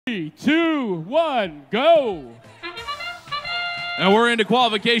3, 2, 1, go! And we're into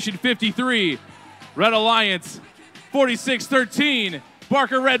qualification 53. Red Alliance, 46-13.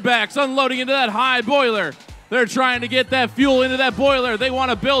 Barker Redbacks unloading into that high boiler. They're trying to get that fuel into that boiler. They want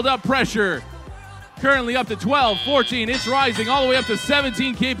to build up pressure. Currently up to 12, 14. It's rising all the way up to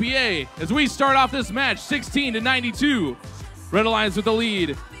 17 kPa as we start off this match 16-92. Red Alliance with the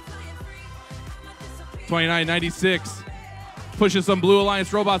lead. 29-96. Pushes some Blue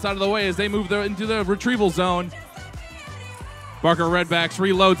Alliance robots out of the way as they move into the retrieval zone. Barker Redbacks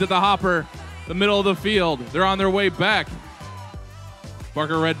reloads at the hopper, the middle of the field. They're on their way back.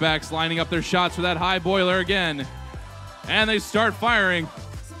 Barker Redbacks lining up their shots for that high boiler again. And they start firing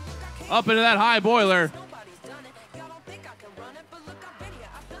up into that high boiler.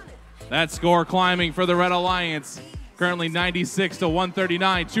 That score climbing for the Red Alliance. Currently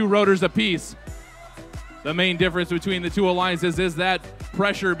 96-139, 2 rotors apiece. The main difference between the two alliances is that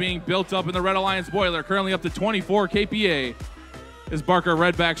pressure being built up in the Red Alliance boiler, currently up to 24 kPa. As Barker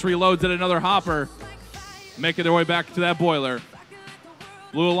Redbacks reloads at another hopper, making their way back to that boiler.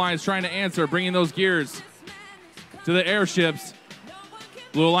 Blue Alliance trying to answer, bringing those gears to the airships.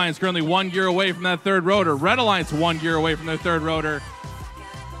 Blue Alliance currently 1 gear away from that third rotor. Red Alliance 1 gear away from their third rotor.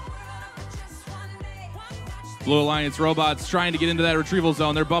 Blue Alliance robots trying to get into that retrieval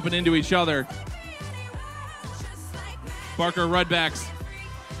zone. They're bumping into each other. Barker Redbacks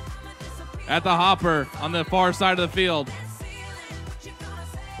at the hopper on the far side of the field.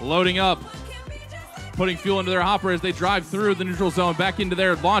 Loading up, putting fuel into their hopper as they drive through the neutral zone back into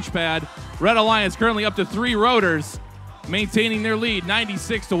their launch pad. Red Alliance currently up to 3 rotors, maintaining their lead,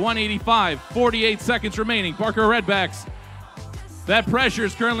 96-185, 48 seconds remaining. Barker Redbacks, that pressure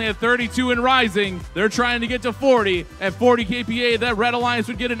is currently at 32 and rising. They're trying to get to 40. At 40 kPa, that Red Alliance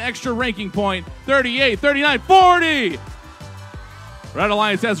would get an extra ranking point. 38, 39, 40! Red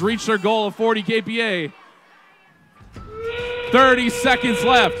Alliance has reached their goal of 40 kPa. 30 seconds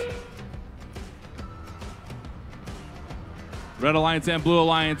left. Red Alliance and Blue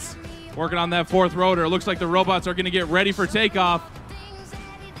Alliance working on that fourth rotor. Looks like the robots are going to get ready for takeoff.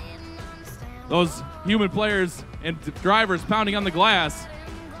 Those human players and drivers pounding on the glass,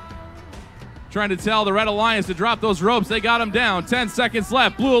 trying to tell the Red Alliance to drop those ropes. They got them down. 10 seconds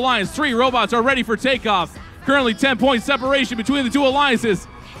left. Blue Alliance, 3 robots are ready for takeoff. Currently 10-point separation between the two alliances.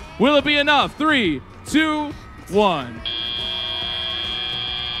 Will it be enough? 3, 2, 1.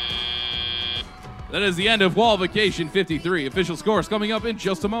 That is the end of qualification 53. Official scores coming up in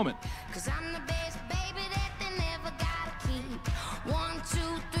just a moment.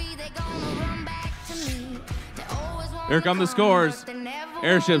 Here come the scores.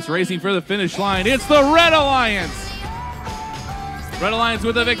 Airships racing for the finish line. It's the Red Alliance. Red Alliance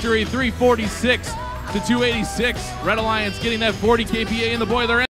with a victory, 346-286. Red Alliance getting that 40 kPa in the boiler.